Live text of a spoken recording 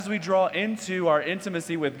as we draw into our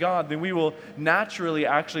intimacy with God, then we will naturally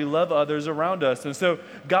actually love others around us. And so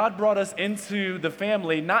God brought us into the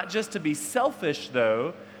family not just to be selfish,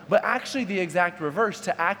 though, but actually the exact reverse,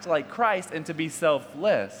 to act like Christ and to be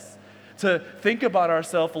selfless, to think about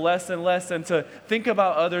ourselves less and less and to think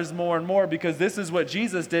about others more and more, because this is what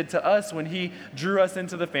Jesus did to us when he drew us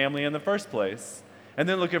into the family in the first place. And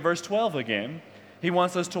then look at verse 12 again. He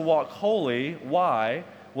wants us to walk holy. Why?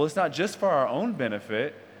 Well, it's not just for our own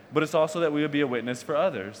benefit, but it's also that we would be a witness for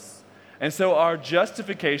others. And so our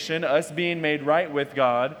justification, us being made right with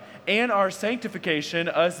God, and our sanctification,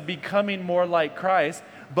 us becoming more like Christ,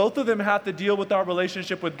 both of them have to deal with our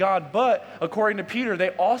relationship with God, but according to Peter, they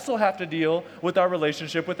also have to deal with our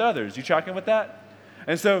relationship with others. You tracking with that?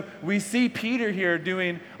 And so we see Peter here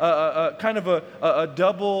doing kind of a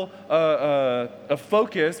double a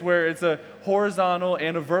focus where it's a horizontal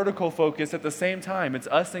and a vertical focus at the same time. It's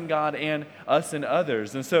us and God and us and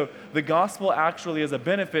others. And so the gospel actually is a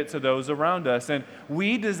benefit to those around us. And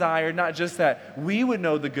we desire not just that we would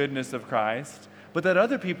know the goodness of Christ, but that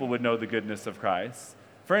other people would know the goodness of Christ.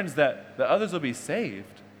 Friends, that the others will be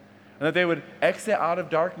saved. And that they would exit out of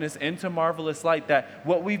darkness into marvelous light, that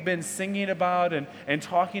what we've been singing about and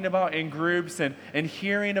talking about in groups and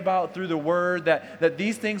hearing about through the word, that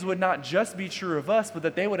these things would not just be true of us, but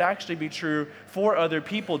that they would actually be true for other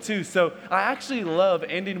people too. So I actually love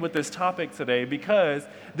ending with this topic today, because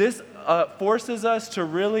this forces us to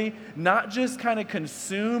really not just kind of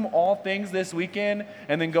consume all things this weekend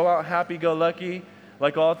and then go out happy-go-lucky,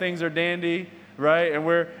 like all things are dandy, right? And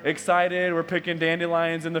we're excited, we're picking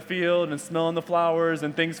dandelions in the field and smelling the flowers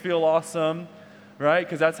and things feel awesome, right?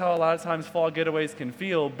 Because that's how a lot of times fall getaways can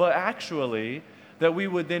feel. But actually, that we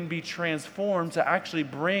would then be transformed to actually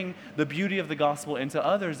bring the beauty of the gospel into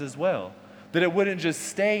others as well. That it wouldn't just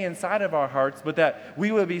stay inside of our hearts, but that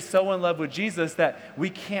we would be so in love with Jesus that we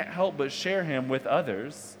can't help but share him with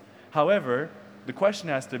others. However, the question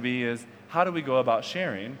has to be is, how do we go about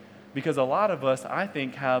sharing? Because a lot of us, I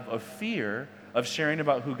think, have a fear of sharing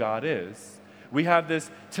about who God is. We have this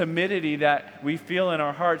timidity that we feel in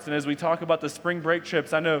our hearts, and as we talk about the spring break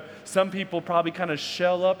trips, I know some people probably kind of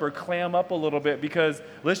shell up or clam up a little bit, because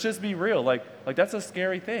let's just be real, like that's a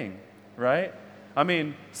scary thing, right? I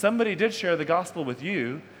mean, somebody did share the gospel with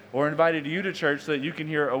you or invited you to church so that you can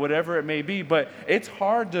hear or whatever it may be, but it's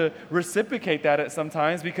hard to reciprocate that at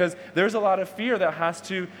sometimes, because there's a lot of fear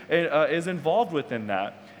that is involved within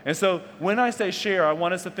that. And so when I say share, I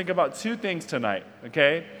want us to think about two things tonight,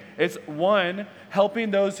 okay? It's one, helping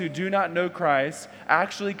those who do not know Christ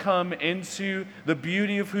actually come into the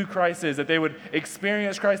beauty of who Christ is, that they would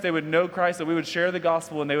experience Christ, they would know Christ, that we would share the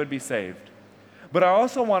gospel and they would be saved. But I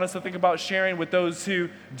also want us to think about sharing with those who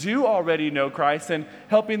do already know Christ and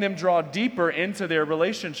helping them draw deeper into their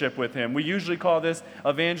relationship with him. We usually call this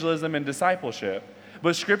evangelism and discipleship.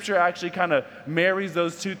 But Scripture actually kind of marries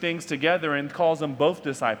those two things together and calls them both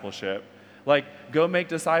discipleship. Like, go make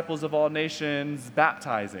disciples of all nations,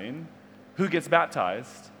 baptizing. Who gets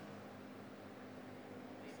baptized?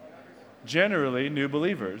 Generally, new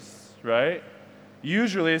believers, right?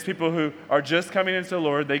 Usually it's people who are just coming into the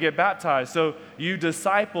Lord, they get baptized. So you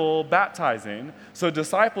disciple baptizing. So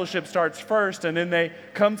discipleship starts first, and then they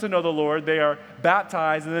come to know the Lord, they are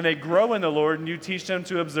baptized, and then they grow in the Lord, and you teach them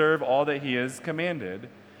to observe all that he has commanded.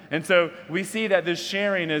 And so we see that this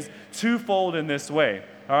sharing is twofold in this way.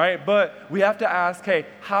 All right, but we have to ask, hey,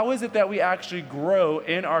 how is it that we actually grow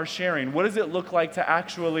in our sharing? What does it look like to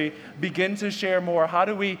actually begin to share more? How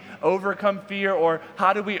do we overcome fear, or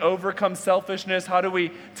how do we overcome selfishness? How do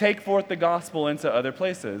we take forth the gospel into other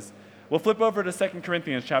places? We'll flip over to 2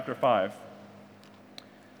 Corinthians chapter 5.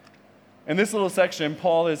 In this little section,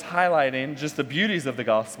 Paul is highlighting just the beauties of the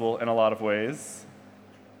gospel in a lot of ways.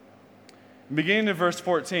 Beginning in verse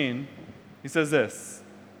 14, he says this: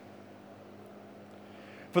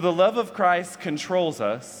 "For the love of Christ controls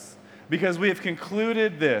us, because we have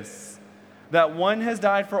concluded this, that one has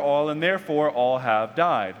died for all, and therefore all have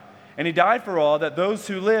died. And he died for all, that those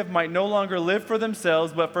who live might no longer live for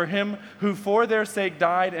themselves, but for him who for their sake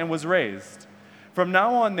died and was raised. From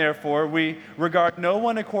now on, therefore, we regard no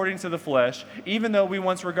one according to the flesh. Even though we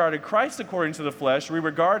once regarded Christ according to the flesh, we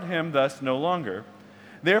regard him thus no longer.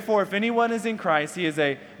 Therefore, if anyone is in Christ, he is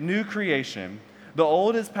a new creation. The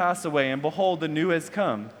old has passed away, and behold, the new has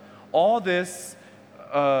come. All this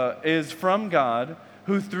is from God,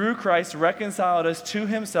 who through Christ reconciled us to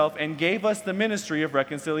himself and gave us the ministry of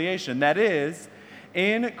reconciliation. That is,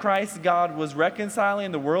 in Christ God was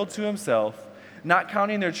reconciling the world to himself, not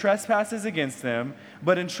counting their trespasses against them,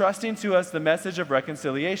 but entrusting to us the message of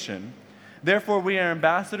reconciliation. Therefore we are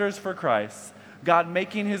ambassadors for Christ, God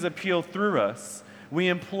making his appeal through us. we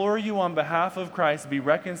implore you on behalf of Christ, be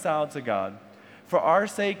reconciled to God. For our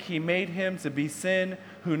sake, he made him to be sin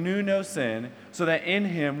who knew no sin, so that in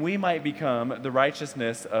him we might become the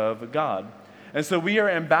righteousness of God. And so we are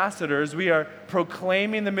ambassadors. We are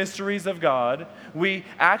proclaiming the mysteries of God. We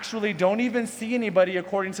actually don't even see anybody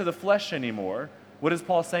according to the flesh anymore. What is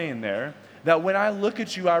Paul saying there? That when I look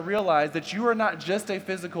at you, I realize that you are not just a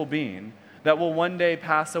physical being that will one day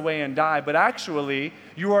pass away and die, but actually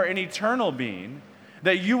you are an eternal being,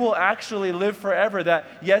 that you will actually live forever, that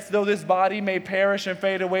yes, though this body may perish and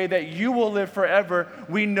fade away, that you will live forever.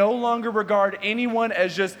 We no longer regard anyone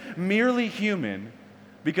as just merely human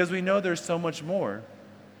because we know there's so much more.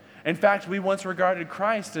 In fact, we once regarded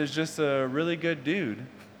Christ as just a really good dude,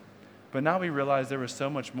 but now we realize there was so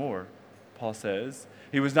much more, Paul says.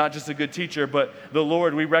 He was not just a good teacher, but the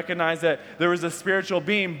Lord. We recognize that there was a spiritual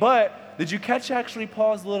being, but did you catch actually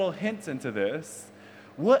Paul's little hints into this?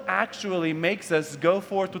 What actually makes us go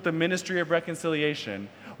forth with the ministry of reconciliation?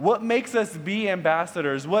 What makes us be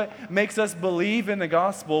ambassadors? What makes us believe in the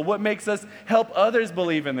gospel? What makes us help others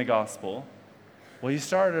believe in the gospel? Well, he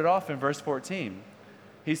started it off in verse 14.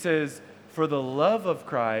 He says, for the love of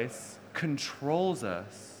Christ controls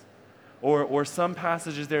us. Or some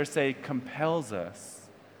passages there say compels us.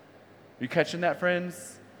 You catching that,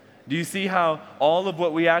 friends? Do you see how all of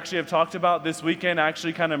what we actually have talked about this weekend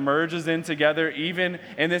actually kind of merges in together, even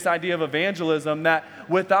in this idea of evangelism, that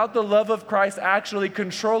without the love of Christ actually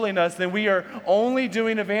controlling us, then we are only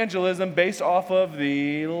doing evangelism based off of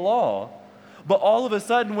the law. But all of a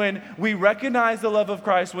sudden, when we recognize the love of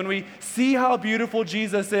Christ, when we see how beautiful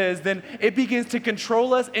Jesus is, then it begins to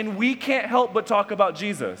control us, and we can't help but talk about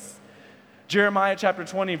Jesus. Jeremiah chapter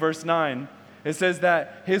 20, verse 9. It says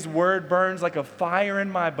that his word burns like a fire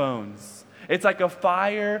in my bones. It's like a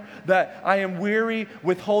fire that I am weary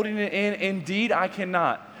with holding it in. Indeed, I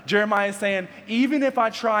cannot. Jeremiah is saying, even if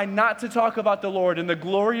I try not to talk about the Lord and the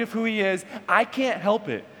glory of who he is, I can't help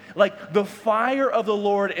it. Like the fire of the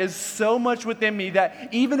Lord is so much within me that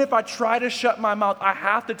even if I try to shut my mouth, I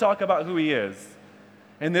have to talk about who he is.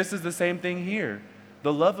 And this is the same thing here.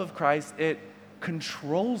 The love of Christ, it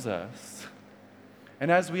controls us.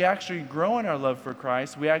 And as we actually grow in our love for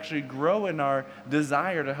Christ, we actually grow in our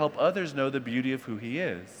desire to help others know the beauty of who he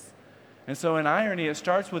is. And so in irony, it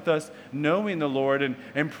starts with us knowing the Lord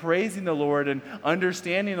and praising the Lord and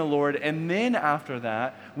understanding the Lord. And then after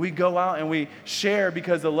that, we go out and we share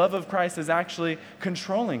because the love of Christ is actually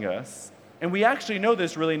controlling us. And we actually know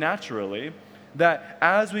this really naturally, that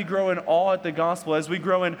as we grow in awe at the gospel, as we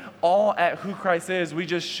grow in awe at who Christ is, we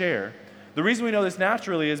just share. The reason we know this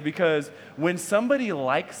naturally is because when somebody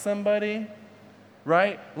likes somebody,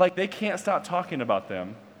 right, like they can't stop talking about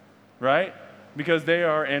them, right? Because they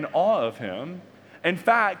are in awe of him. In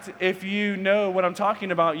fact, if you know what I'm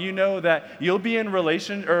talking about, you know that you'll be in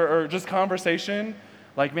relation or just conversation,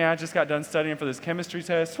 like, man, I just got done studying for this chemistry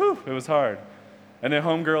test. Whew, it was hard. And then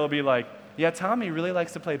homegirl will be like, yeah, Tommy really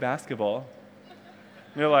likes to play basketball.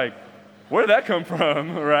 And you're like, where did that come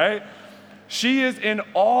from, right? She is in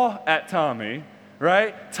awe at Tommy,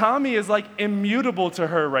 right? Tommy is like immutable to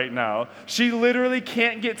her right now. She literally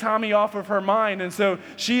can't get Tommy off of her mind. And so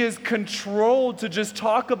she is controlled to just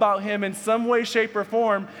talk about him in some way, shape, or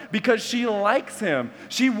form because she likes him.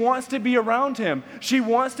 She wants to be around him. She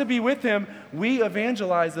wants to be with him. We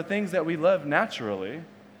evangelize the things that we love naturally.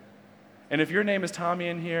 And if your name is Tommy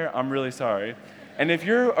in here, I'm really sorry. And if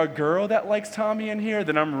you're a girl that likes Tommy in here,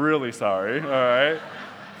 then I'm really sorry, all right?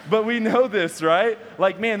 But we know this, right?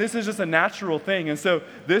 Like, man, this is just a natural thing. And so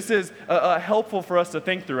this is helpful for us to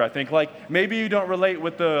think through, I think. Like, maybe you don't relate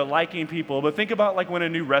with the liking people, but think about like when a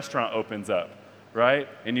new restaurant opens up, right?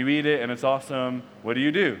 And you eat it and it's awesome. What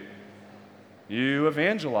do? You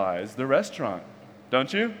evangelize the restaurant,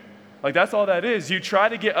 don't you? Like, that's all that is. You try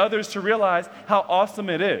to get others to realize how awesome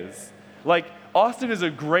it is. Like, Austin is a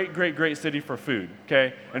great, great, great city for food,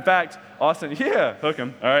 okay? In fact, Austin, yeah, hook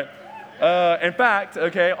 'em, all right? In fact,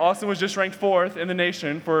 okay, Austin was just ranked 4th in the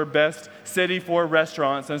nation for best city for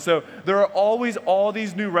restaurants. And so there are always all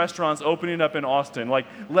these new restaurants opening up in Austin, like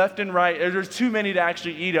left and right. There's too many to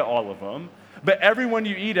actually eat at all of them. But everyone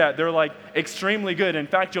you eat at, they're like extremely good. In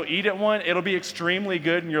fact, you'll eat at one, it'll be extremely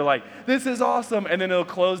good, and you're like, this is awesome. And then it'll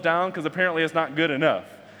close down because apparently it's not good enough,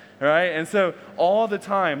 right? And so all the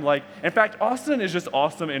time, like, in fact, Austin is just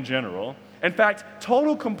awesome in general. In fact,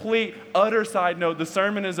 total, complete, utter side note, the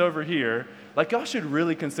sermon is over here. Like, y'all should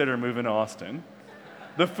really consider moving to Austin.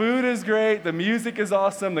 The food is great. The music is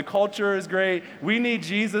awesome. The culture is great. We need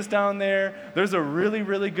Jesus down there. There's a really,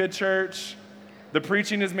 really good church. The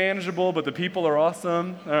preaching is manageable, but the people are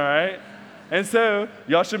awesome, all right? And so,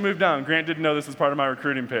 y'all should move down. Grant didn't know this was part of my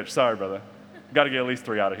recruiting pitch. Sorry, brother. Got to get at least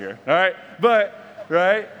 3 out of here, all right? But,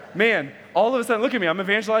 right, man, all of a sudden, look at me, I'm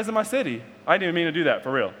evangelizing my city. I didn't even mean to do that,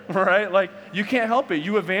 for real, all right? Like, you can't help it.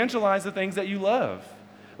 You evangelize the things that you love.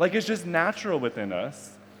 Like, it's just natural within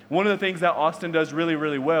us. One of the things that Austin does really,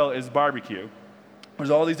 really well is barbecue. There's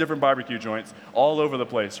all these different barbecue joints all over the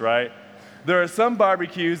place, right? There are some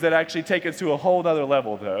barbecues that actually take it to a whole other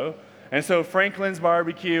level, though. And so Franklin's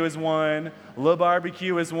Barbecue is one, Le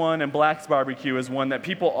Barbecue is one, and Black's Barbecue is one that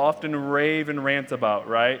people often rave and rant about,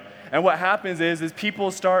 right? And what happens is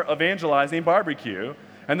people start evangelizing barbecue,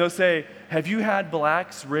 and they'll say, have you had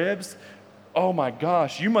Black's ribs? Oh my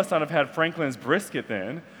gosh, you must not have had Franklin's brisket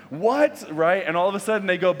then. What, right? And all of a sudden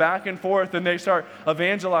they go back and forth and they start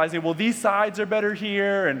evangelizing. Well, these sides are better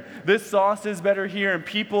here, and this sauce is better here, and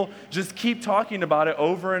people just keep talking about it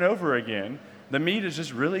over and over again. The meat is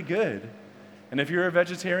just really good. And if you're a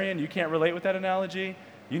vegetarian, you can't relate with that analogy,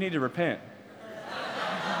 you need to repent.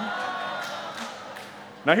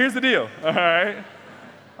 Now here's the deal, all right?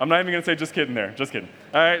 I'm not even gonna say just kidding there, just kidding.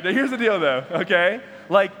 All right, here's the deal though, okay?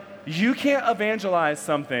 Like, you can't evangelize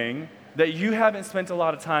something that you haven't spent a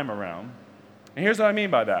lot of time around. And here's what I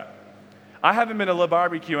mean by that. I haven't been to Le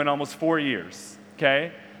Barbecue in almost 4 years,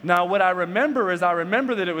 okay? Now what I remember is that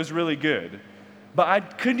it was really good. But I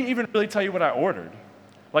couldn't even really tell you what I ordered.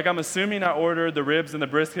 Like, I'm assuming I ordered the ribs and the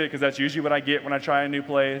brisket because that's usually what I get when I try a new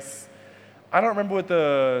place. I don't remember what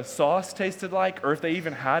the sauce tasted like or if they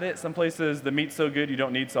even had it. Some places, the meat's so good you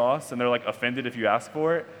don't need sauce, and they're like offended if you ask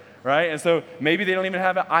for it, right? And so maybe they don't even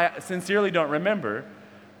have it. I sincerely don't remember.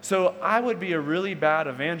 So I would be a really bad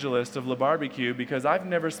evangelist of Le Barbecue because I've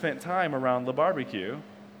never spent time around Le Barbecue.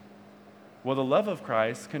 Well, the love of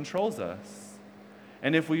Christ controls us.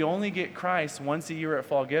 And if we only get Christ once a year at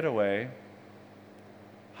Fall Getaway,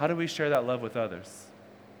 how do we share that love with others?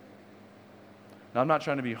 Now, I'm not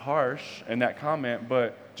trying to be harsh in that comment,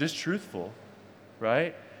 but just truthful,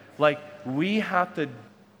 right? Like, we have to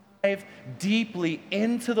dive deeply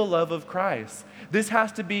into the love of Christ. This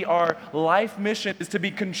has to be our life mission, is to be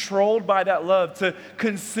controlled by that love, to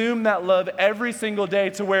consume that love every single day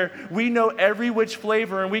to where we know every which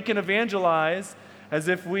flavor and we can evangelize as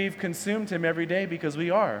if we've consumed him every day because we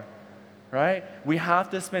are, right? We have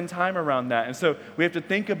to spend time around that. And so we have to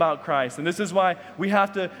think about Christ. And this is why we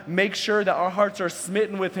have to make sure that our hearts are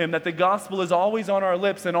smitten with him, that the gospel is always on our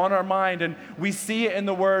lips and on our mind, and we see it in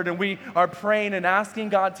the word, and we are praying and asking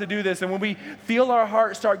God to do this. And when we feel our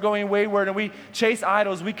heart start going wayward and we chase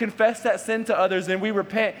idols, we confess that sin to others and we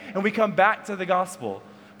repent and we come back to the gospel.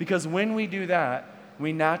 Because when we do that,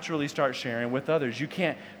 we naturally start sharing with others. You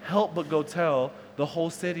can't help but go tell the whole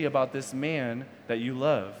city about this man that you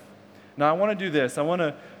love. Now, I want to do this. I want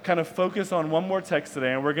to kind of focus on one more text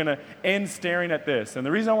today, and we're going to end staring at this. And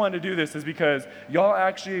the reason I wanted to do this is because y'all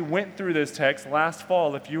actually went through this text last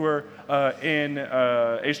fall if you were in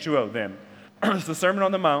H2O then. It's the Sermon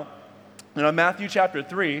on the Mount. And on Matthew chapter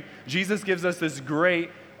 3, Jesus gives us this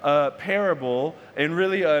great parable and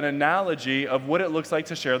really an analogy of what it looks like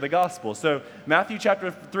to share the gospel. So Matthew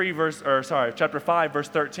chapter 5, verse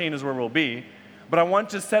 13 is where we'll be. But I want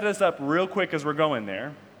to set us up real quick as we're going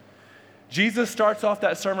there. Jesus starts off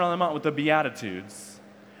that Sermon on the Mount with the Beatitudes.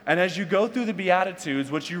 And as you go through the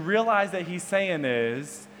Beatitudes, what you realize that he's saying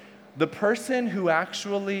is the person who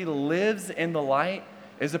actually lives in the light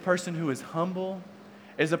is a person who is humble,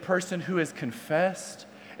 is a person who is confessed,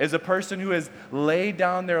 is a person who has laid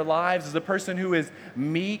down their lives, is a person who is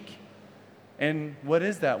meek. And what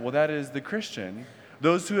is that? Well, that is the Christian.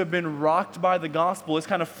 Those who have been rocked by the gospel, it's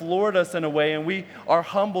kind of floored us in a way, and we are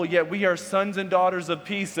humble, yet we are sons and daughters of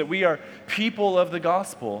peace, that we are people of the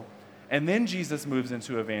gospel. And then Jesus moves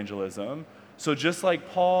into evangelism. So just like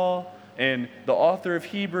Paul and the author of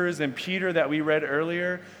Hebrews and Peter that we read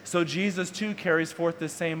earlier, so Jesus too carries forth the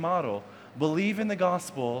same model. Believe in the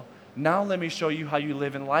gospel. Now let me show you how you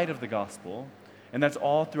live in light of the gospel. And that's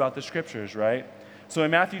all throughout the scriptures, right? So in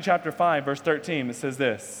Matthew chapter 5, verse 13, it says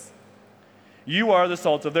this: "You are the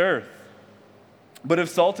salt of the earth. But if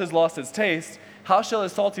salt has lost its taste, how shall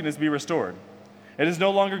its saltiness be restored? It is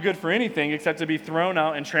no longer good for anything except to be thrown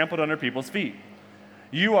out and trampled under people's feet.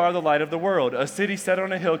 You are the light of the world. A city set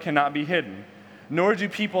on a hill cannot be hidden. Nor do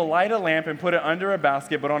people light a lamp and put it under a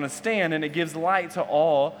basket, but on a stand, and it gives light to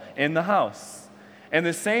all in the house. In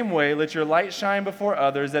the same way, let your light shine before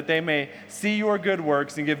others, that they may see your good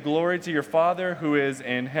works and give glory to your Father who is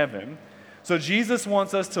in heaven." So Jesus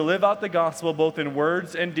wants us to live out the gospel both in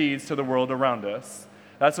words and deeds to the world around us.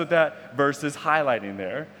 That's what that verse is highlighting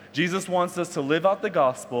there. Jesus wants us to live out the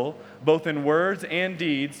gospel both in words and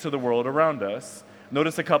deeds to the world around us.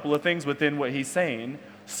 Notice a couple of things within what he's saying.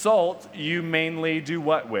 Salt, you mainly do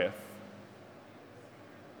what with?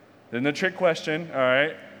 Then the trick question, all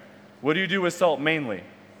right, what do you do with salt mainly?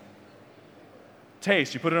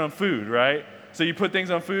 Taste. You put it on food, right? So you put things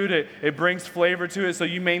on food, it brings flavor to it, so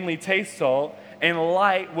you mainly taste salt. And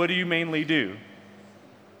light, what do you mainly do?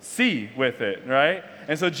 See with it, right?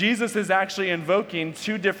 And so Jesus is actually invoking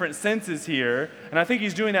two different senses here, and I think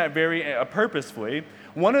he's doing that very purposefully.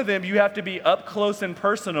 One of them, you have to be up close and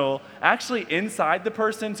personal, actually inside the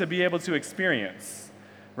person to be able to experience,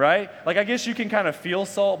 right? Like, I guess you can kind of feel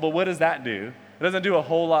salt, but what does that do? It doesn't do a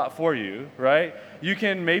whole lot for you, right? You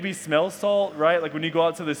can maybe smell salt, right? Like when you go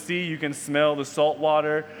out to the sea, you can smell the salt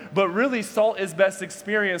water. But really, salt is best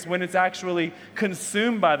experienced when it's actually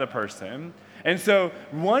consumed by the person. And so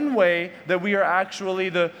one way that we are actually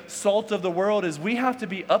the salt of the world is we have to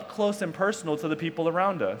be up close and personal to the people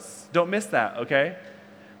around us. Don't miss that, okay?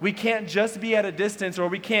 We can't just be at a distance, or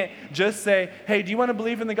we can't just say, hey, do you want to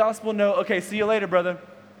believe in the gospel? No. Okay, see you later, brother.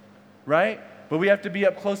 Right? But we have to be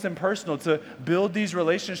up close and personal to build these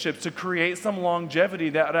relationships, to create some longevity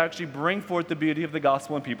that would actually bring forth the beauty of the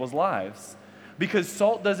gospel in people's lives. Because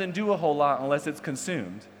salt doesn't do a whole lot unless it's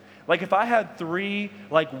consumed. Like if I had 3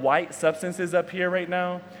 white substances up here right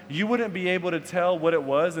now, you wouldn't be able to tell what it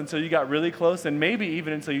was until you got really close, and maybe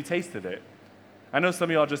even until you tasted it. I know some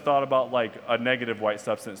of y'all just thought about like a negative white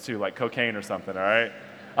substance too, like cocaine or something, all right?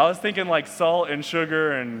 I was thinking like salt and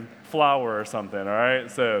sugar and flour or something, all right?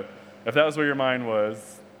 So if that was where your mind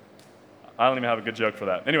was, I don't even have a good joke for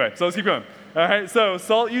that. Anyway, so let's keep going. All right, so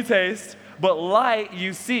salt you taste, but light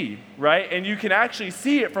you see, right? And you can actually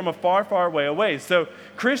see it from a far, far way away. So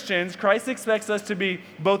Christians, Christ expects us to be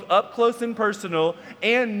both up close and personal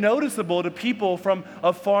and noticeable to people from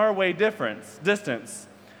a far away distance.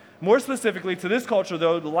 More specifically to this culture,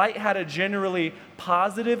 though, light had a generally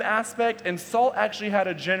positive aspect and salt actually had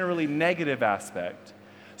a generally negative aspect.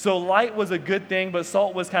 So light was a good thing, but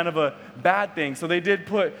salt was kind of a bad thing. So they did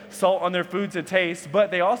put salt on their food to taste, but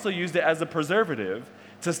they also used it as a preservative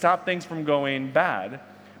to stop things from going bad,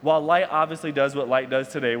 while light obviously does what light does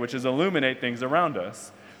today, which is illuminate things around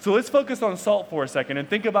us. So let's focus on salt for a second and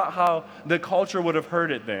think about how the culture would have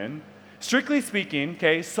heard it then. Strictly speaking,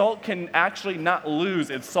 okay, salt can actually not lose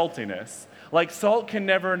its saltiness. Like salt can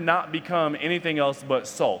never not become anything else but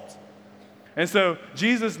salt. And so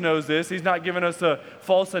Jesus knows this. He's not giving us a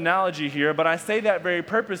false analogy here, but I say that very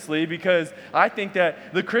purposely because I think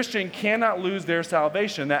that the Christian cannot lose their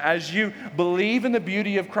salvation, that as you believe in the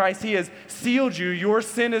beauty of Christ, he has sealed you. Your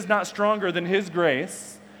sin is not stronger than his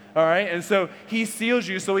grace, all right? And so he seals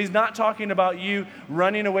you, so he's not talking about you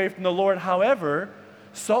running away from the Lord. However,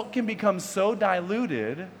 salt can become so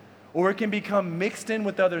diluted, or it can become mixed in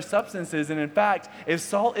with other substances. And in fact, if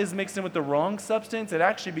salt is mixed in with the wrong substance, it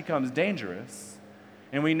actually becomes dangerous.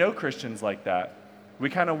 And we know Christians like that. We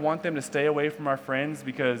kind of want them to stay away from our friends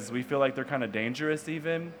because we feel like they're kind of dangerous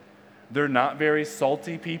even. They're not very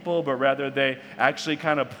salty people, but rather they actually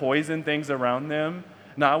kind of poison things around them.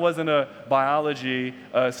 Now, I wasn't a biology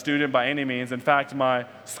student by any means. In fact, my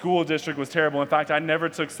school district was terrible. In fact, I never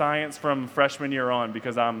took science from freshman year on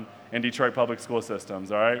because I'm in Detroit public school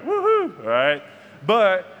systems, all right? Woohoo, all right?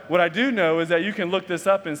 But what I do know is that you can look this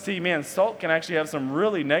up and see, man, salt can actually have some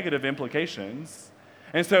really negative implications.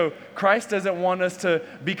 And so Christ doesn't want us to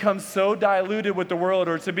become so diluted with the world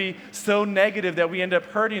or to be so negative that we end up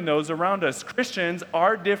hurting those around us. Christians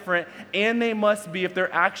are different, and they must be if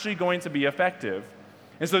they're actually going to be effective.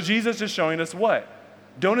 And so Jesus is showing us what?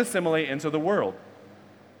 Don't assimilate into the world.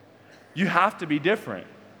 You have to be different.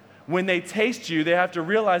 When they taste you, they have to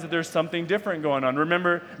realize that there's something different going on.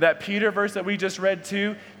 Remember that Peter verse that we just read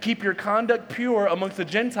too? Keep your conduct pure amongst the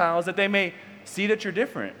Gentiles that they may see that you're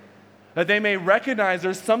different. That they may recognize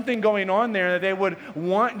there's something going on there, that they would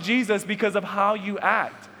want Jesus because of how you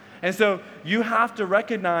act. And so you have to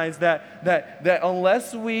recognize that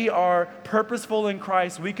unless we are purposeful in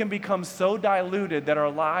Christ, we can become so diluted that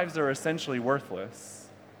our lives are essentially worthless.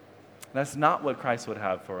 That's not what Christ would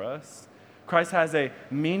have for us. Christ has a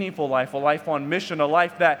meaningful life, a life on mission, a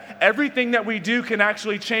life that everything that we do can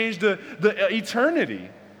actually change the eternity,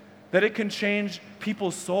 that it can change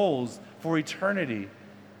people's souls for eternity,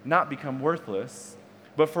 not become worthless.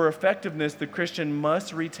 But for effectiveness, the Christian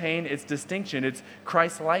must retain its distinction, its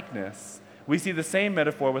Christ-likeness. We see the same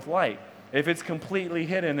metaphor with light. If it's completely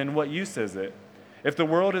hidden, then what use is it? If the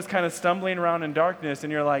world is kind of stumbling around in darkness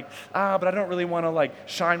and you're like, but I don't really want to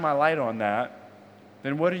shine my light on that,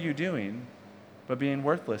 then what are you doing but being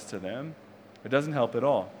worthless to them? It doesn't help at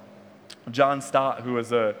all. John Stott, who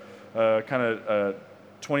was a kind of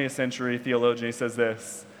 20th century theologian, he says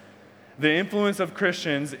this: the influence of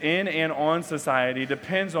Christians in and on society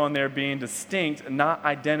depends on their being distinct, not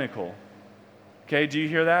identical. Okay, do you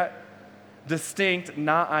hear that? distinct,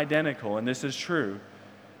 not identical, and this is true.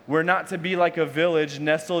 We're not to be like a village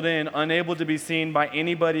nestled in, unable to be seen by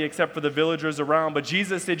anybody except for the villagers around, but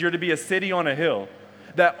Jesus said you're to be a city on a hill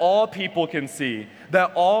that all people can see,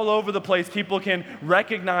 that all over the place people can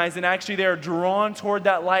recognize, and actually they are drawn toward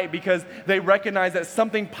that light because they recognize that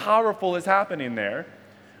something powerful is happening there.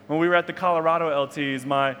 When we were at the Colorado LTs,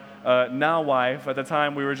 my now wife, at the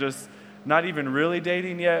time we were just not even really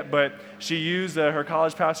dating yet, but she used her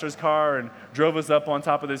college pastor's car and drove us up on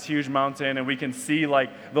top of this huge mountain, and we can see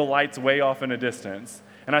like the lights way off in a distance.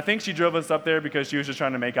 And I think she drove us up there because she was just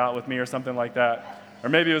trying to make out with me or something like that. Or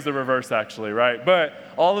maybe it was the reverse actually, right? But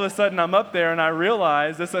all of a sudden I'm up there and I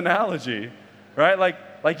realize this analogy, right?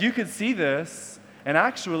 Like you could see this, and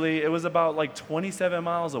actually it was about like 27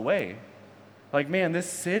 miles away. Like, man, this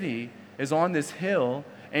city is on this hill,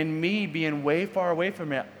 and me being way far away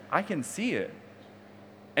from it, I can see it.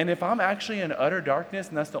 And if I'm actually in utter darkness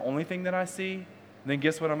and that's the only thing that I see, then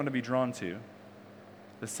guess what I'm going to be drawn to?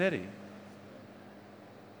 The city.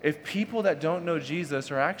 If people that don't know Jesus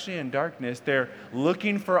are actually in darkness, they're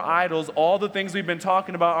looking for idols, all the things we've been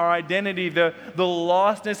talking about, our identity, the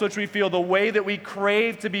lostness which we feel, the way that we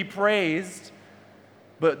crave to be praised,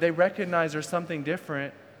 but they recognize there's something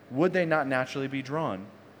different, would they not naturally be drawn?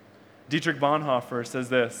 Dietrich Bonhoeffer says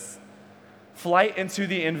this: flight into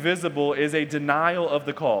the invisible is a denial of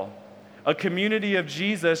the call. A community of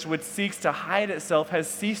Jesus which seeks to hide itself has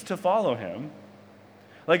ceased to follow him.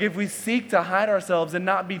 Like if we seek to hide ourselves and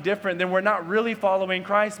not be different, then we're not really following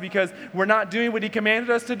Christ because we're not doing what he commanded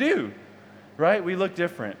us to do, right? We look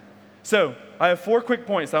different. So I have 4 quick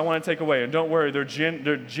points I want to take away, and don't worry, they're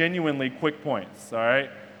genuinely quick points, all right?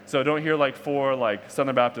 So don't hear like 4 like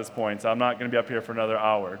Southern Baptist points. I'm not going to be up here for another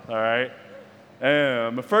hour, all right?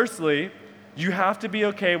 Firstly, you have to be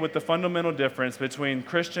okay with the fundamental difference between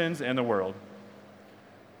Christians and the world.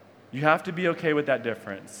 You have to be okay with that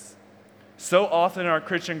difference. So often in our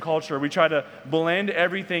Christian culture, we try to blend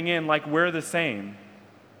everything in like we're the same.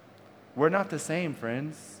 We're not the same,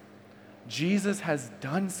 friends. Jesus has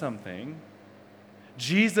done something.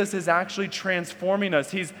 Jesus is actually transforming us.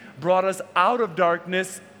 He's brought us out of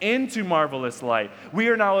darkness into marvelous light. We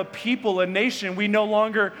are now a people, a nation. We no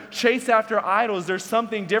longer chase after idols. There's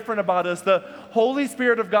something different about us. The Holy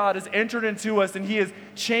Spirit of God has entered into us, and he is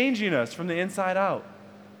changing us from the inside out.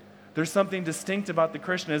 There's something distinct about the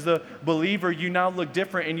Christian. As a believer, you now look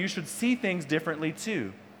different, and you should see things differently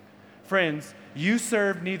too. Friends, you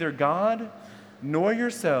serve neither God, nor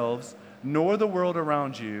yourselves, nor the world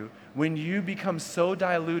around you when you become so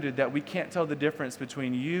diluted that we can't tell the difference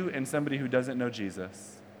between you and somebody who doesn't know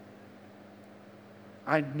Jesus.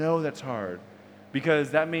 I know that's hard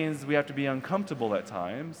because that means we have to be uncomfortable at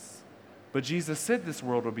times. But Jesus said this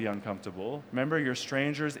world will be uncomfortable. Remember, you're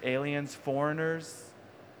strangers, aliens, foreigners.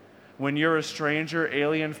 When you're a stranger,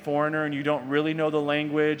 alien, foreigner, and you don't really know the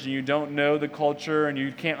language, and you don't know the culture, and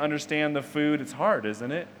you can't understand the food, it's hard,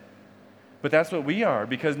 isn't it? But that's what we are,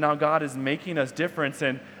 because now God is making us different,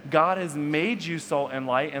 and God has made you salt and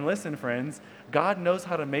light. And listen, friends, God knows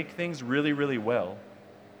how to make things really, really well.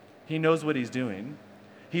 He knows what he's doing.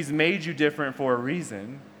 He's made you different for a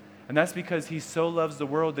reason, and that's because he so loves the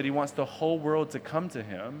world that he wants the whole world to come to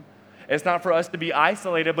him. It's not for us to be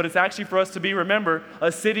isolated, but it's actually for us to be, remember,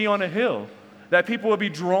 a city on a hill, that people will be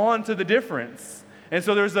drawn to the difference. And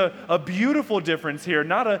so there's a beautiful difference here,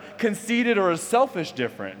 not a conceited or a selfish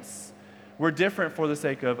difference. We're different for the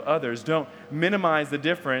sake of others. Don't minimize the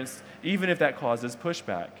difference, even if that causes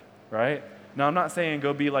pushback, right? Now, I'm not saying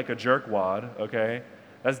go be like a jerkwad, okay?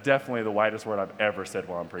 That's definitely the widest word I've ever said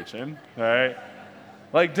while I'm preaching, all right?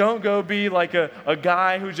 Like, don't go be like a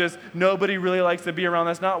guy who just nobody really likes to be around.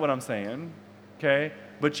 That's not what I'm saying, okay?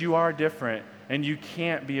 But you are different, and you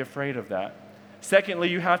can't be afraid of that. Secondly,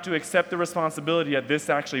 you have to accept the responsibility that this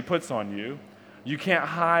actually puts on you. You can't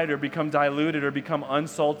hide or become diluted or become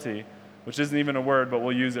unsalty, which isn't even a word, but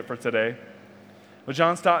we'll use it for today. But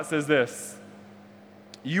John Stott says this: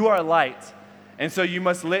 you are light, and so you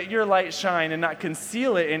must let your light shine and not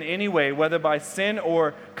conceal it in any way, whether by sin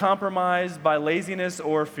or compromise, by laziness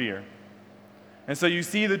or fear. And so you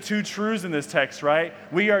see the two truths in this text, right?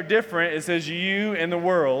 We are different. It says you and the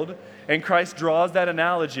world, and Christ draws that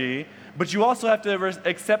analogy. But you also have to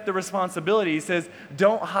accept the responsibility. He says,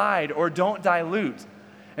 don't hide or don't dilute.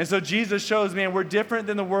 And so Jesus shows, man, we're different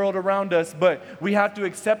than the world around us, but we have to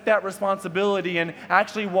accept that responsibility and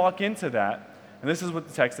actually walk into that. And this is what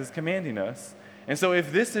the text is commanding us. And so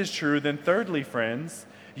if this is true, then thirdly, friends,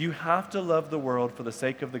 you have to love the world for the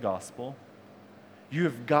sake of the gospel. You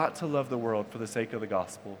have got to love the world for the sake of the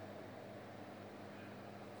gospel.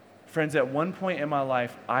 Friends, at one point in my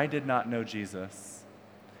life, I did not know Jesus.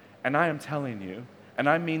 And I am telling you, and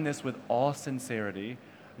I mean this with all sincerity,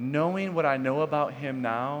 knowing what I know about him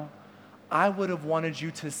now, I would have wanted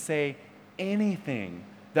you to say anything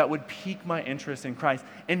that would pique my interest in Christ.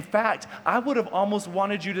 In fact, I would have almost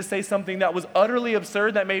wanted you to say something that was utterly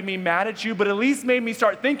absurd, that made me mad at you, but at least made me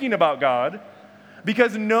start thinking about God.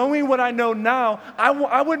 Because knowing what I know now,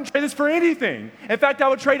 I wouldn't trade this for anything. In fact, I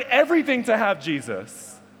would trade everything to have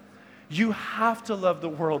Jesus. You have to love the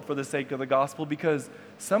world for the sake of the gospel because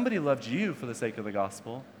somebody loved you for the sake of the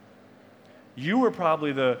gospel. You were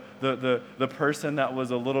probably the person that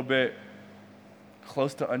was a little bit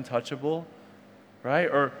close to untouchable, right?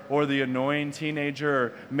 Or the annoying teenager,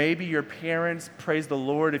 or maybe your parents, praise the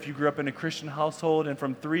Lord, if you grew up in a Christian household and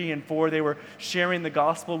from 3 and 4 they were sharing the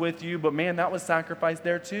gospel with you, but man, that was sacrificed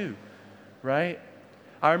there too, right?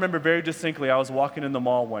 I remember very distinctly, I was walking in the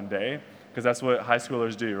mall one day, because that's what high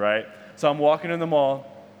schoolers do, right? So I'm walking in the mall,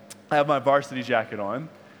 I have my varsity jacket on,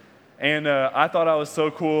 and I thought I was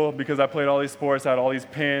so cool because I played all these sports, I had all these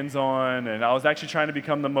pins on, and I was actually trying to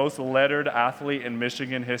become the most lettered athlete in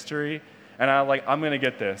Michigan history. And I'm going to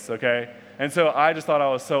get this, okay? And so I just thought I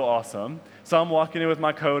was so awesome. So I'm walking in with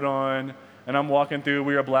my coat on, and I'm walking through.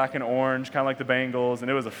 We were black and orange, kind of like the Bengals, and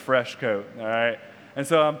it was a fresh coat, all right? And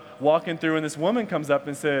so I'm walking through, and this woman comes up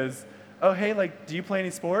and says, oh, hey, do you play any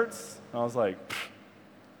sports? And I was like,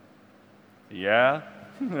 yeah,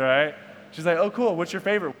 right? She's like, oh, cool, what's your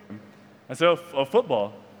favorite one? I said, oh,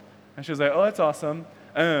 football. And she was like, oh, that's awesome.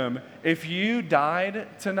 If you died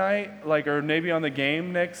tonight, or maybe on the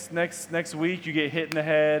game next week, you get hit in the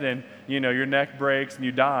head and, your neck breaks and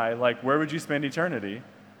you die, where would you spend eternity?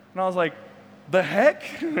 And I was like, the heck,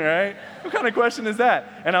 right? What kind of question is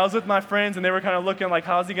that? And I was with my friends and they were kind of looking like,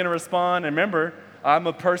 how's he going to respond? And remember, I'm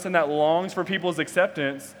a person that longs for people's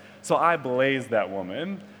acceptance, so I blazed that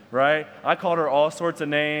woman. Right? I called her all sorts of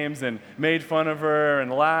names and made fun of her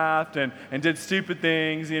and laughed and did stupid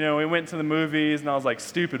things. We went to the movies and I was like,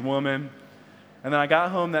 stupid woman. And then I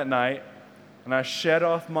got home that night and I shed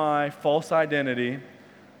off my false identity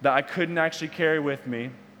that I couldn't actually carry with me.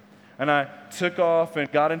 And I took off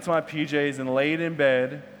and got into my PJs and laid in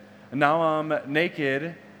bed. And now I'm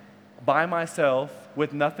naked by myself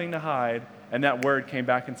with nothing to hide. And that word came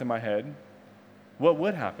back into my head. What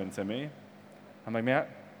would happen to me? I'm like, man,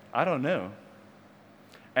 I don't know.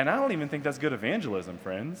 And I don't even think that's good evangelism,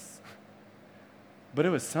 friends. But it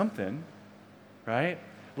was something, right?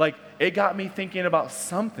 It got me thinking about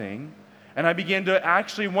something, and I began to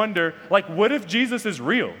actually wonder, what if Jesus is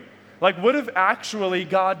real? What if actually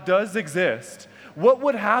God does exist? What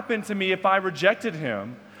would happen to me if I rejected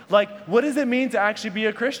him? What does it mean to actually be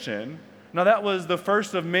a Christian? Now, that was the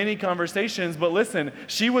first of many conversations, but listen,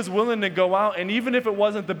 she was willing to go out, and even if it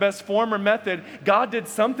wasn't the best form or method, God did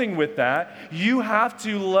something with that. You have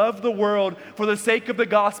to love the world for the sake of the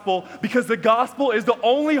gospel, because the gospel is the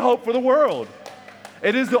only hope for the world.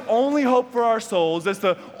 It is the only hope for our souls. It's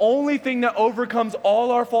the only thing that overcomes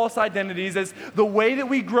all our false identities. It's the way that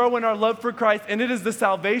we grow in our love for Christ, and it is the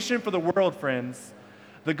salvation for the world, friends.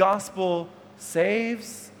 The gospel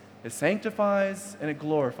saves, it sanctifies, and it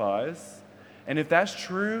glorifies. And if that's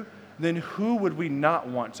true, then who would we not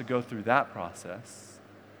want to go through that process?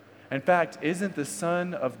 In fact, isn't the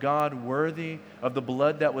Son of God worthy of the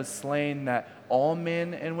blood that was slain that all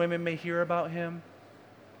men and women may hear about him?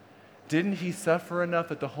 Didn't he suffer enough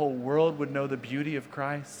that the whole world would know the beauty of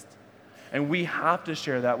Christ? And we have to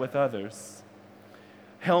share that with others.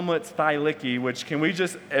 Helmut Thielicke, which can we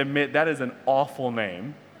just admit that is an awful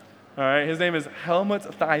name? All right, his name is Helmut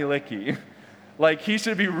Thielicke. He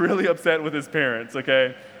should be really upset with his parents,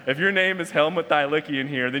 okay? If your name is Helmut Thielicke in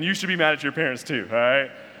here, then you should be mad at your parents too, all right?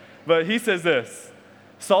 But he says this,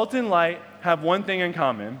 salt and light have one thing in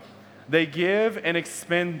common. They give and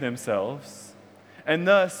expend themselves, and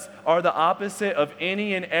thus are the opposite of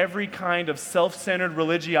any and every kind of self-centered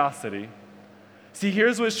religiosity. See,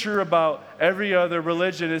 here's what's true about every other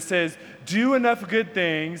religion. It says, do enough good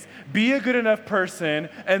things, be a good enough person,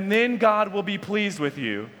 and then God will be pleased with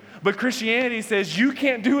you. But Christianity says you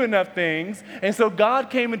can't do enough things, and so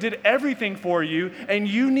God came and did everything for you, and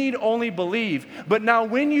you need only believe. But now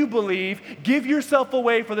when you believe, give yourself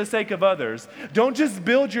away for the sake of others. Don't just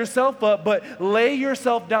build yourself up, but lay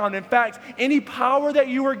yourself down. In fact, any power that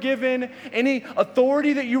you were given, any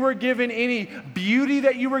authority that you were given, any beauty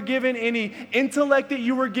that you were given, any intellect that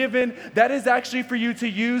you were given, that is actually for you to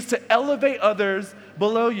use to elevate others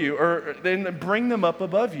below you, or then bring them up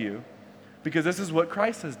above you. Because this is what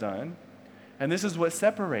Christ has done, and this is what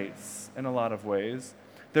separates, in a lot of ways,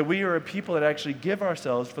 that we are a people that actually give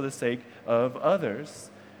ourselves for the sake of others.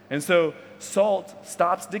 And so salt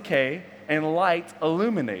stops decay, and light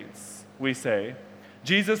illuminates, we say.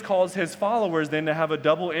 Jesus calls his followers then to have a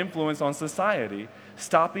double influence on society,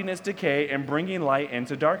 stopping its decay and bringing light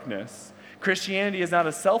into darkness. Christianity is not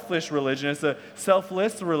a selfish religion, it's a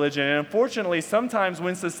selfless religion. And unfortunately, sometimes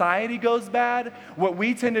when society goes bad, what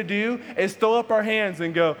we tend to do is throw up our hands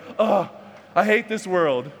and go, oh, I hate this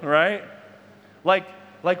world, right? Like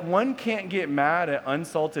one can't get mad at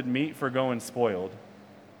unsalted meat for going spoiled.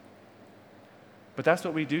 But that's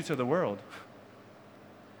what we do to the world.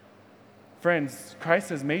 Friends, Christ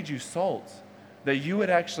has made you salt, that you would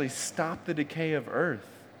actually stop the decay of earth,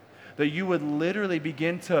 that you would literally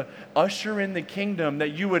begin to usher in the kingdom,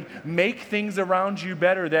 that you would make things around you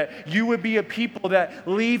better, that you would be a people that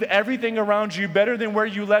leave everything around you better than where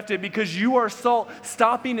you left it, because you are salt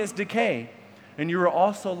stopping its decay. And you are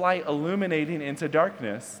also light illuminating into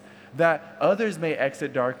darkness, that others may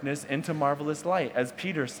exit darkness into marvelous light, as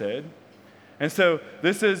Peter said. And so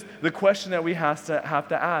this is the question that we have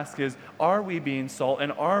to ask is, are we being salt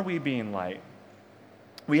and are we being light?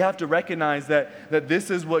 We have to recognize that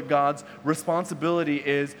this is what God's responsibility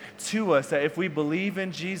is to us, that if we believe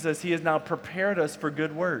in Jesus, he has now prepared us for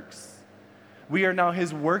good works. We are now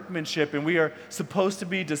his workmanship, and we are supposed to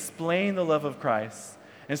be displaying the love of Christ.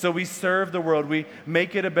 And so we serve the world, we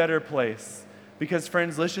make it a better place. Because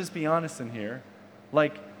friends, let's just be honest in here.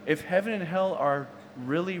 Like, if heaven and hell are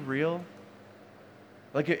really real,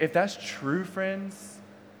 like if that's true, friends,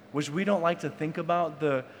 which we don't like to think about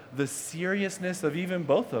the seriousness of even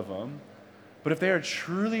both of them, but if they are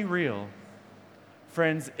truly real,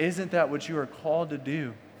 friends, isn't that what you are called to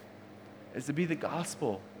do? Is to be the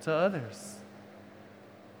gospel to others.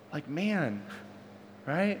 Like, man,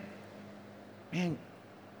 right? Man,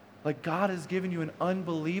 like God has given you an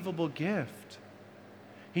unbelievable gift.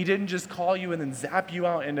 He didn't just call you and then zap you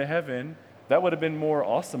out into heaven. That would have been more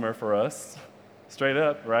awesomer for us. Straight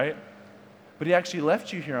up, right? But he actually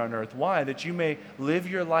left you here on earth. Why? That you may live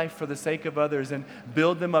your life for the sake of others and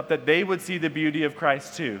build them up, that they would see the beauty of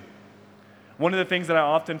Christ too. One of the things that I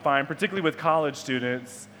often find, particularly with college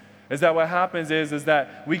students, is that what happens is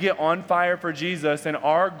that we get on fire for Jesus, and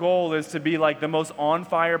our goal is to be like the most on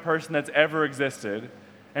fire person that's ever existed.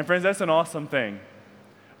 And friends, that's an awesome thing.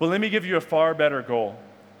 But let me give you a far better goal.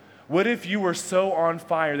 What if you were so on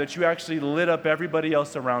fire that you actually lit up everybody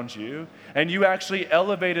else around you, and you actually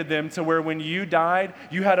elevated them to where when you died,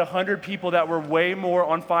 you had 100 people that were way more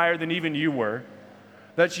on fire than even you were?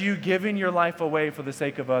 That's you giving your life away for the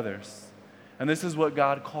sake of others. And this is what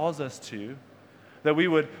God calls us to, that we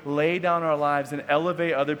would lay down our lives and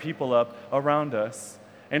elevate other people up around us.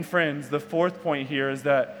 And friends, the fourth point here is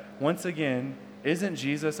that, once again, isn't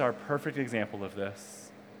Jesus our perfect example of this?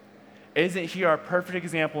 Isn't he our perfect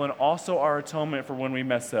example and also our atonement for when we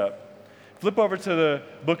mess up? Flip over to the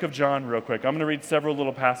book of John real quick. I'm going to read several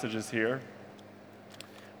little passages here.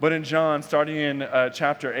 But in John, starting in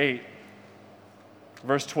chapter 8,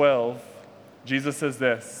 verse 12, Jesus says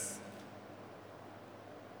this.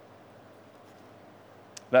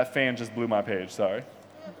 That fan just blew my page, sorry.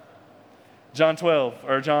 John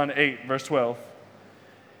 8, verse 12.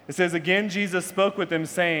 It says, again, Jesus spoke with them,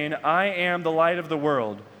 saying, I am the light of the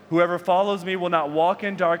world. Whoever follows me will not walk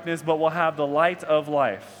in darkness, but will have the light of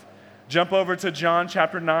life. Jump over to John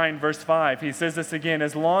chapter 9, verse 5. He says this again,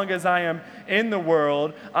 as long as I am in the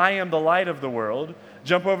world, I am the light of the world.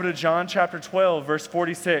 Jump over to John chapter 12, verse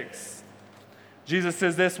 46. Jesus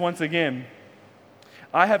says this once again,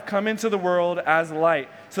 I have come into the world as light,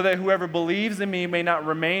 so that whoever believes in me may not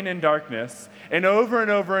remain in darkness. And over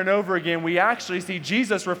and over and over again, we actually see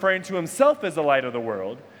Jesus referring to himself as the light of the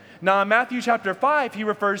world. Now, in Matthew chapter 5, he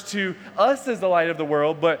refers to us as the light of the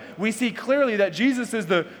world, but we see clearly that Jesus is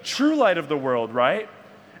the true light of the world, right?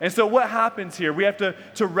 And so what happens here? We have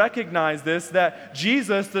to recognize this, that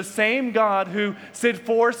Jesus, the same God who said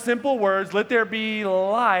 4 simple words, let there be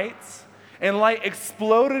light, and light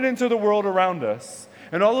exploded into the world around us.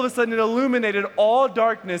 And all of a sudden it illuminated all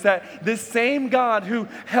darkness, that this same God who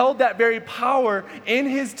held that very power in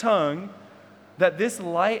his tongue, that this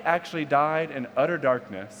light actually died in utter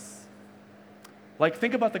darkness. Like,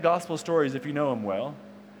 think about the gospel stories if you know them well.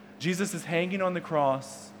 Jesus is hanging on the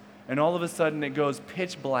cross, and all of a sudden it goes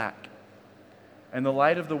pitch black, and the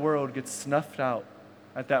light of the world gets snuffed out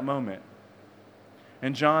at that moment.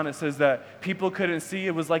 In John, it says that people couldn't see.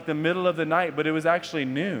 It was like the middle of the night, but it was actually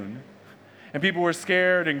noon. And people were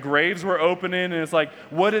scared, and graves were opening, and it's like,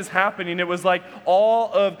 what is happening? It was like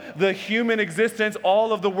all of the human existence,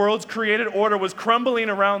 all of the world's created order was crumbling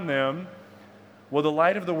around them. Well, the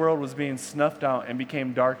light of the world was being snuffed out and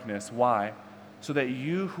became darkness. Why? So that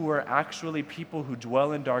you who are actually people who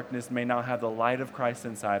dwell in darkness may now have the light of Christ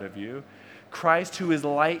inside of you. Christ, who is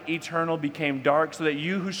light eternal, became dark so that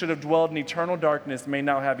you who should have dwelled in eternal darkness may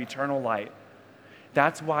now have eternal light.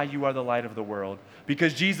 That's why you are the light of the world.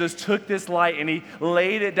 Because Jesus took this light and he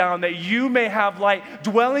laid it down that you may have light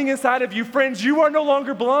dwelling inside of you. Friends, you are no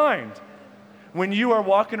longer blind. When you are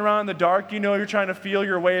walking around in the dark, you're trying to feel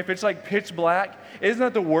your way. If it's like pitch black, isn't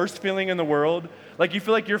that the worst feeling in the world? Like you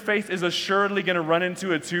feel like your face is assuredly going to run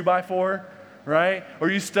into a 2x4, right? Or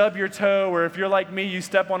you stub your toe, or if you're like me, you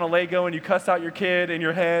step on a Lego and you cuss out your kid in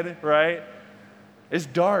your head, right? It's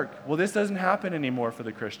dark. Well, this doesn't happen anymore for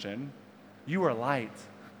the Christian. You are light.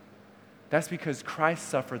 That's because Christ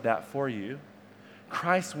suffered that for you.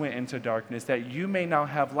 Christ went into darkness that you may now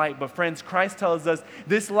have light. But friends, Christ tells us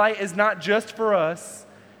this light is not just for us,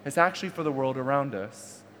 it's actually for the world around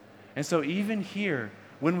us. And so even here,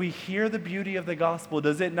 when we hear the beauty of the gospel,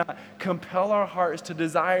 does it not compel our hearts to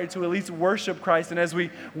desire to at least worship Christ? And as we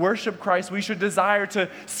worship Christ, we should desire to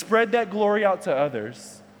spread that glory out to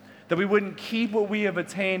others. That we wouldn't keep what we have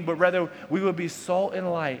attained, but rather we would be salt and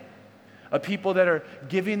light. A people that are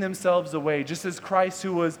giving themselves away, just as Christ,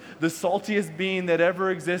 who was the saltiest being that ever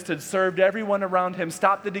existed, served everyone around him,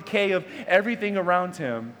 stopped the decay of everything around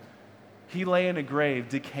him. He lay in a grave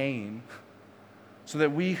decaying so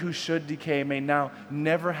that we who should decay may now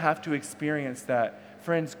never have to experience that.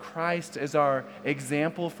 Friends, Christ is our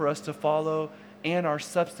example for us to follow and our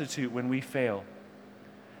substitute when we fail.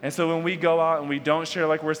 And so when we go out and we don't share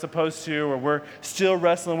like we're supposed to, or we're still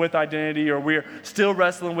wrestling with identity, or we're still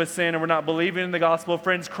wrestling with sin, and we're not believing in the gospel,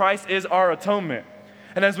 friends, Christ is our atonement.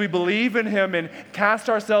 And as we believe in him and cast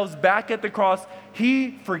ourselves back at the cross,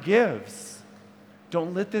 he forgives.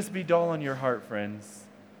 Don't let this be dull on your heart, friends.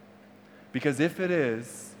 Because if it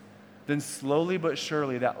is, then slowly but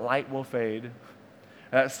surely that light will fade,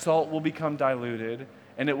 that salt will become diluted,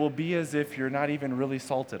 and it will be as if you're not even really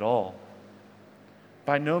salt at all.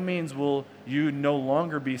 By no means will you no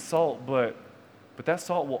longer be salt, but that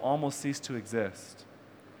salt will almost cease to exist.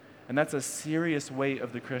 And that's a serious weight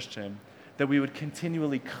of the Christian, that we would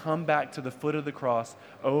continually come back to the foot of the cross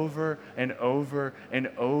over and over and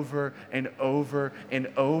over and over and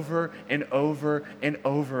over and over and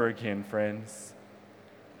over again, friends.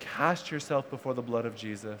 Cast yourself before the blood of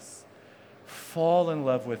Jesus. Fall in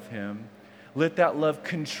love with him. Let that love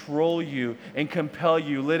control you and compel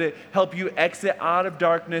you. Let it help you exit out of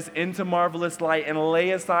darkness into marvelous light and lay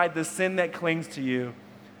aside the sin that clings to you,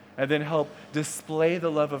 and then help display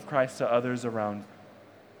the love of Christ to others around.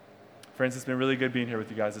 Friends, it's been really good being here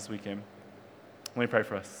with you guys this weekend. Let me pray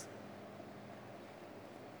for us.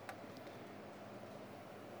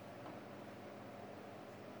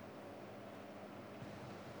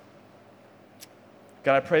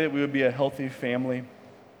 God, I pray that we would be a healthy family.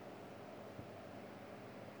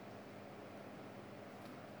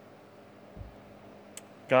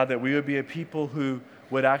 God, that we would be a people who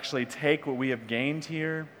would actually take what we have gained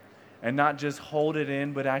here and not just hold it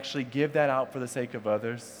in, but actually give that out for the sake of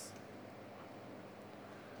others.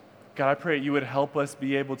 God, I pray that you would help us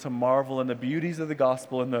be able to marvel in the beauties of the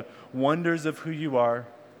gospel and the wonders of who you are.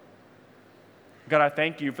 God, I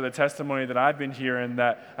thank you for the testimony that I've been hearing,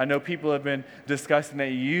 that I know people have been discussing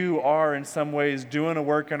that you are in some ways doing a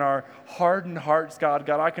work in our hardened hearts, God.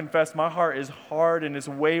 God, I confess my heart is hard and it's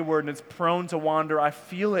wayward and it's prone to wander. I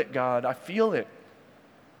feel it, God. I feel it.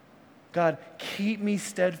 God, keep me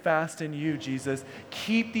steadfast in you, Jesus.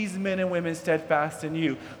 Keep these men and women steadfast in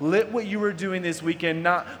you. Let what you are doing this weekend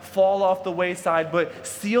not fall off the wayside, but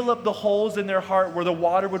seal up the holes in their heart where the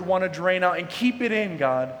water would want to drain out, and keep it in,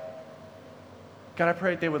 God. God, I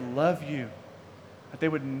pray that they would love you, that they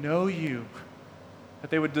would know you,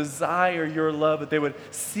 that they would desire your love, that they would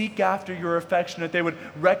seek after your affection, that they would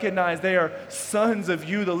recognize they are sons of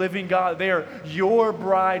you, the living God. They are your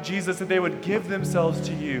bride, Jesus, that they would give themselves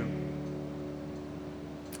to you.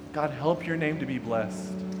 God, help your name to be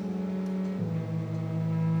blessed.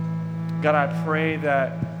 God, I pray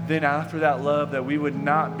that then after that love, that we would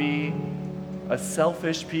not be a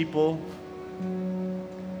selfish people,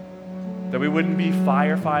 that we wouldn't be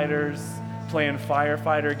firefighters playing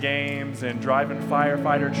firefighter games and driving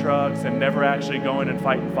firefighter trucks and never actually going and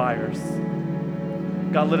fighting fires.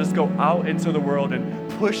 God, let us go out into the world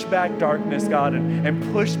and push back darkness, God, and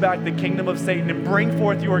push back the kingdom of Satan and bring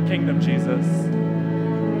forth your kingdom, Jesus.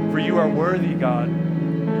 For you are worthy, God.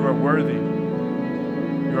 You are worthy.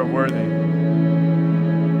 You are worthy.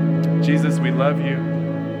 Jesus, we love you.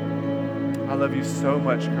 I love you so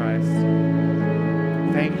much, Christ.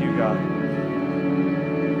 Thank you, God.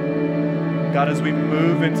 God, as we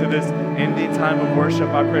move into this ending time of worship,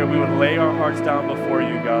 I pray that we would lay our hearts down before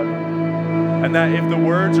you, God. And that if the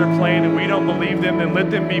words are plain and we don't believe them, then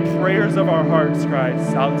let them be prayers of our hearts,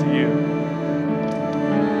 Christ, out to you.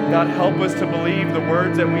 God, help us to believe the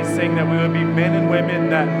words that we sing, that we would be men and women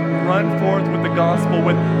that run forth with the gospel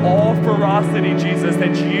with all ferocity, Jesus,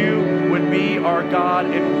 that you would be our God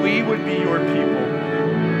and we would be your people.